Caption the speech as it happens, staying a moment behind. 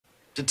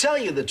To tell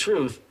you the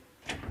truth,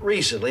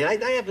 recently, I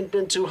haven't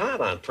been too hot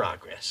on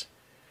progress.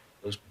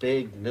 Those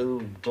big,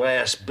 new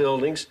glass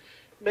buildings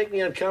make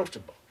me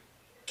uncomfortable.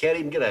 Can't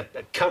even get a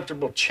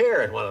comfortable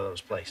chair in one of those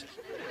places.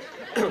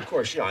 Of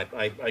course, yeah,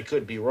 I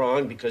could be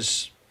wrong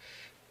because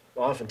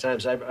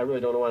oftentimes I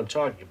really don't know what I'm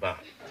talking about.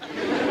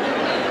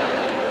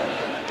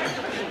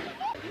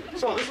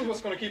 So this is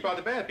what's going to keep out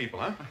the bad people,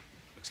 huh?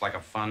 Looks like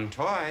a fun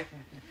toy.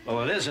 Well,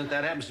 it isn't.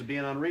 That happens to be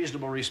an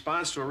unreasonable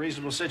response to a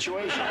reasonable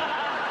situation.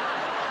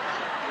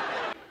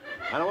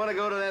 I don't want to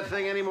go to that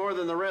thing any more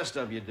than the rest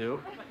of you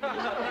do.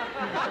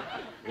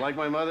 Like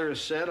my mother has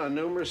said on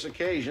numerous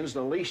occasions,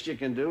 the least you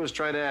can do is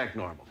try to act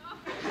normal.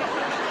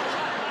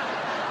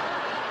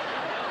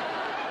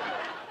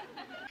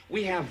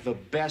 We have the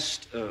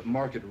best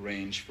market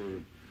range for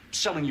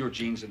selling your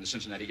jeans in the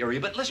Cincinnati area.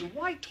 But listen,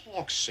 why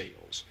talk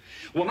sales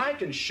when I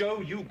can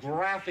show you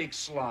graphic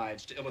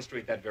slides to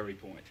illustrate that very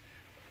point?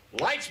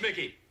 Lights,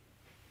 Mickey.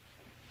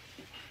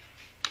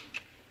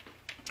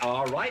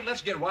 All right,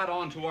 let's get right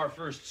on to our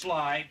first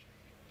slide.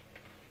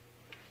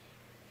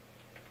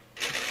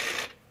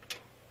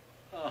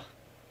 Oh.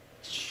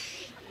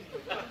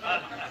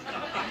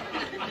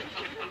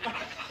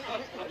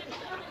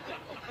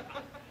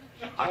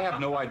 I have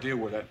no idea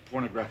where that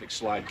pornographic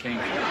slide came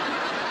from.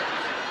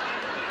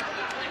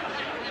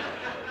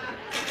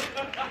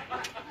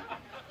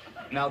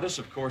 Now, this,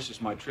 of course,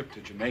 is my trip to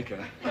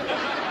Jamaica.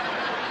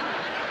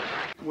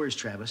 Where's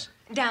Travis?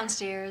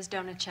 Downstairs,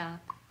 donut shop.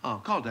 Oh,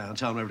 call down,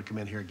 tell him never to come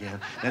in here again,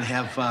 and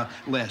have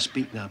Les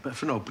beaten up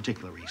for no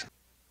particular reason.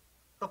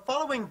 The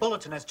following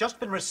bulletin has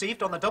just been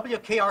received on the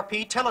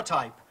WKRP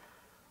teletype.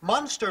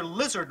 Monster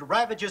lizard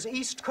ravages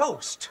East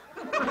Coast.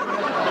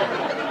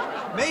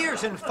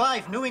 Mayors in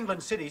 5 New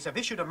England cities have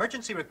issued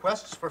emergency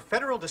requests for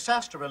federal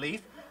disaster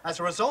relief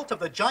as a result of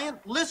the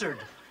giant lizard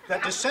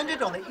that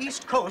descended on the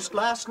East Coast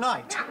last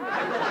night.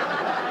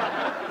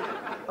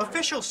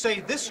 Officials say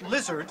this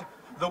lizard,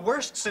 the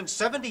worst since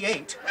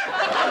 '78,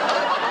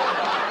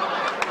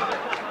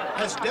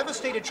 has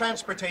devastated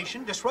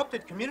transportation,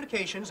 disrupted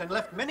communications, and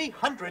left many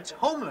hundreds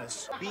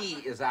homeless. B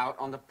is out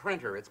on the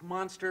printer. It's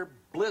Monster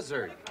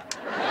Blizzard.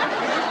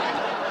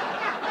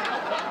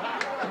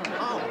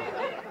 Oh.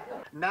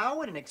 Now,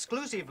 in an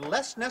exclusive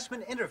Les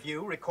Nessman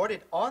interview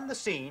recorded on the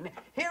scene,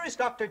 here is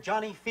Dr.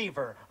 Johnny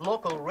Fever,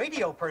 local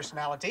radio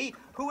personality,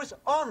 who is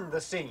on the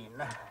scene.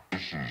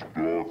 This is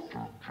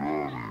Dr.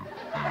 Johnny.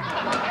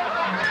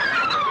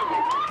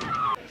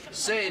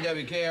 Say,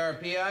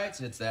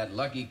 WKRPites, it's that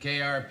lucky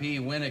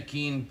KRP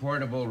Win-A-Keen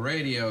portable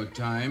radio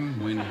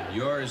time when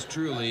yours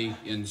truly,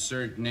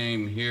 insert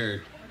name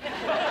here.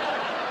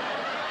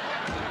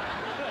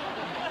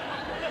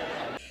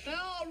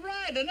 All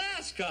right, an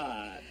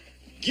ascot.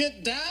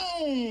 Get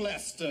down,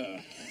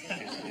 Lester.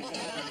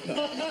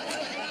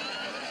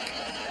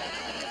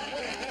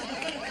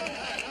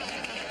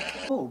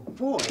 Oh,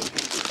 boy.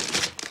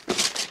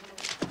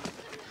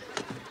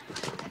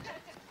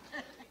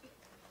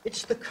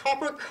 It's the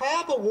Copper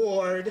Cob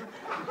Award.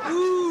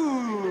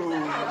 Ooh.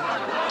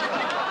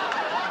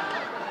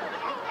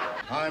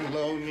 I'm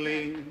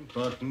lonely,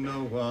 but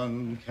no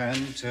one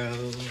can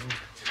tell.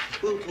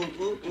 Ooh, ooh,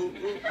 ooh, ooh,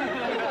 ooh.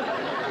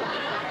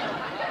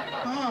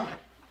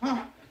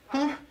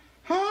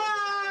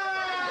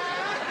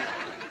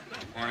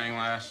 Morning,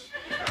 Les.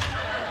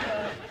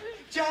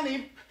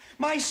 Johnny,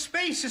 my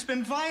space has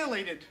been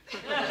violated.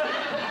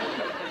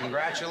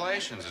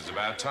 Congratulations, it's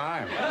about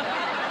time.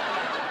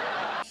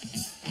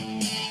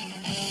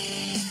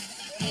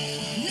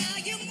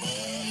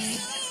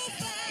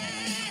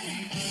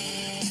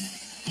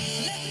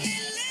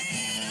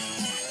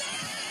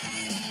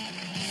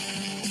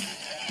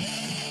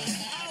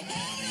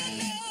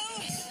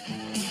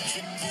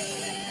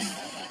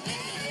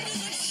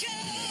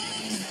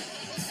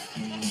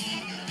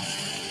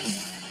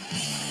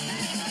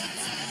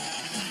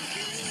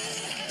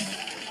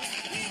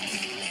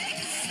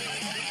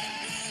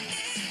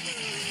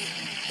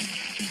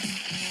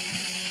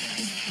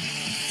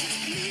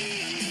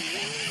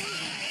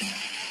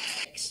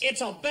 It's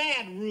a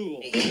bad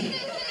rule.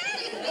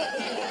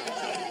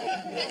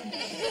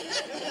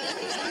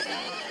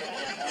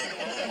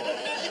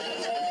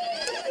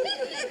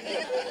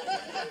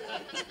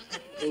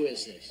 Who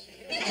is this?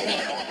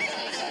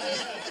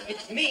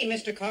 It's me,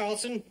 Mr.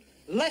 Carlson.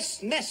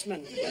 Les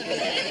Nessman.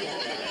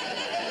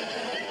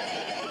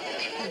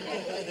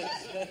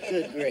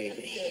 Good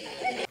gravy.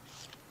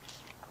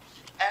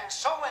 And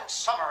so, in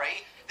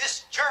summary,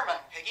 this German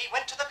piggy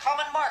went to the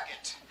common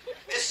market.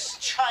 This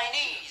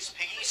Chinese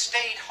piggy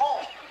stayed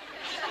home.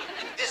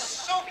 This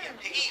Soviet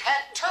piggy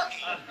had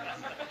turkey.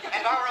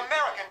 And our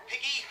American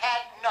piggy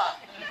had none.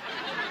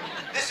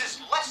 This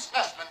is Les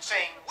Nessman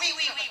saying wee,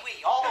 wee, wee,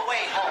 wee all the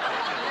way home.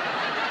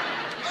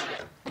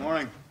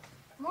 Morning.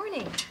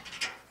 Morning.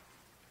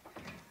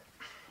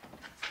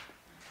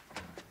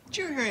 Did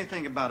you hear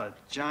anything about a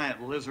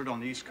giant lizard on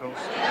the East Coast?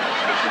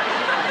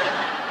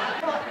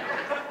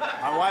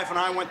 My wife and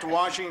I went to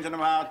Washington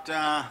about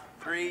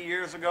 3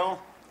 years ago.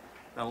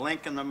 The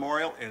Lincoln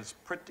Memorial is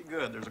pretty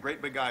good. There's a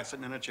great big guy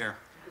sitting in a chair.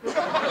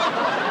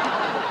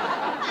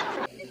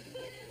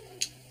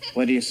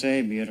 What do you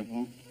say,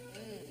 beautiful?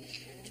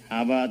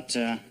 How about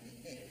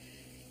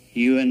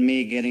you and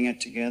me getting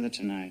it together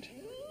tonight?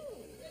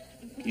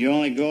 You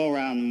only go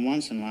around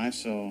once in life,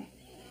 so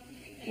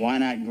why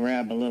not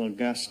grab a little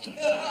gusto?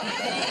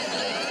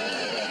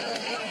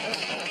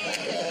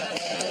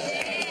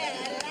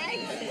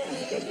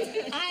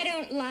 I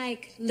don't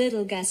like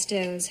little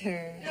gustos,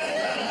 Herb.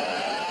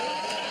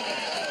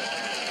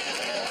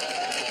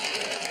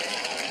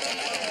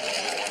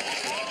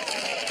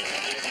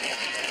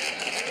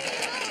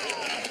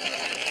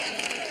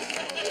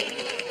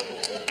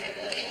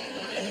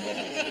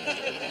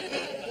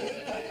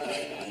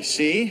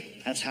 See?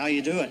 That's how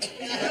you do it.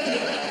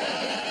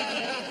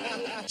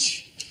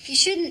 You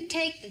shouldn't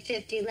take the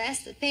 50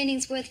 less. The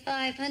painting's worth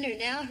 500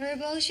 now.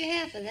 Herb owes you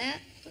half of that.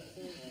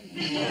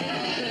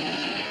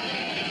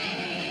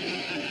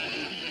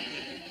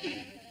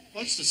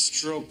 What's the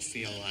stroke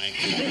feel like?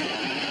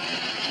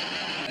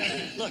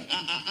 Look,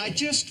 I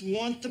just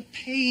want the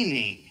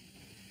painting.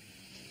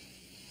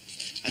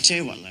 I tell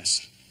you what,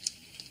 Les.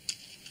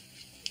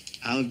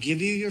 I'll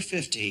give you your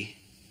 50,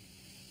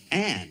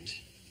 and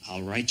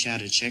I'll write you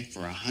out a check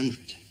for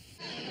 100.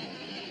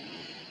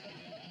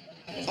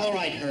 All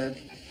right, Herb.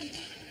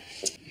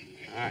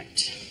 All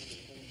right.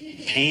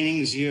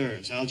 Painting's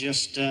yours. I'll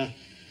just buy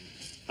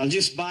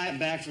it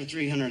back for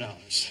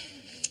 $300.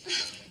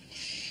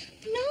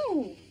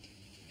 No.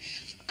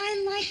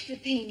 I like the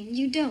painting.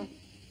 You don't.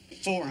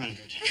 400.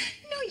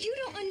 No, you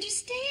don't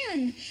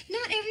understand.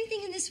 Not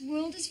everything in this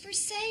world is for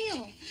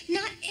sale.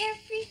 Not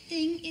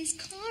everything is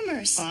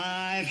commerce.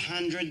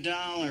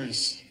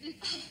 $500.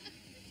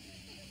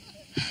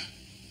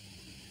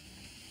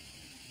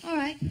 All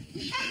right.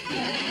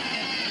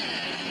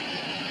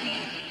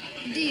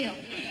 Deal.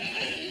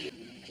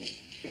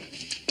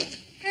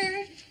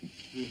 Herb,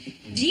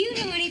 do you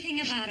know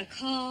anything about a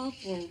call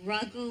for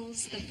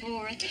Ruggles the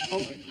Fourth?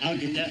 Oh, I'll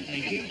get that,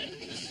 thank you.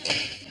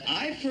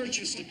 I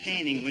purchased a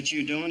painting which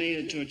you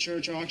donated to a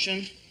church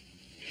auction.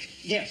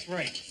 Yes,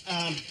 right.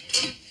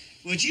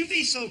 Would you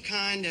be so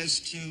kind as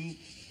to,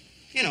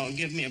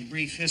 give me a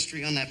brief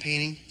history on that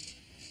painting?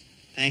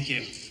 Thank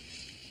you.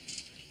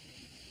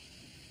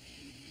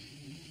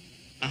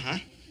 Uh-huh.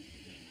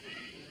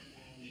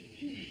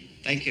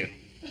 Thank you.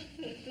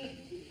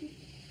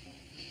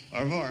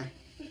 Au revoir.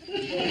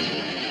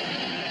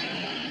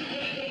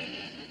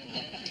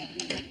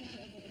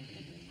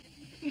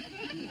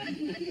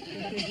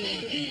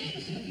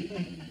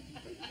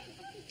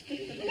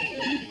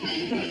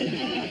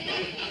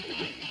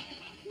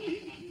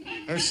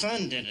 Her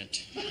son did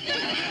it.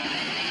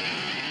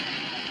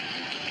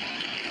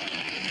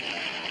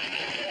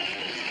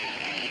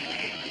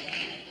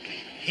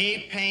 He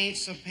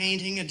paints a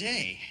painting a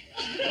day.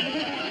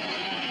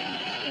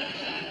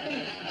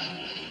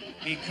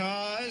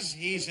 Because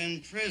he's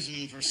in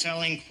prison for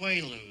selling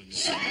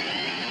Quaaludes.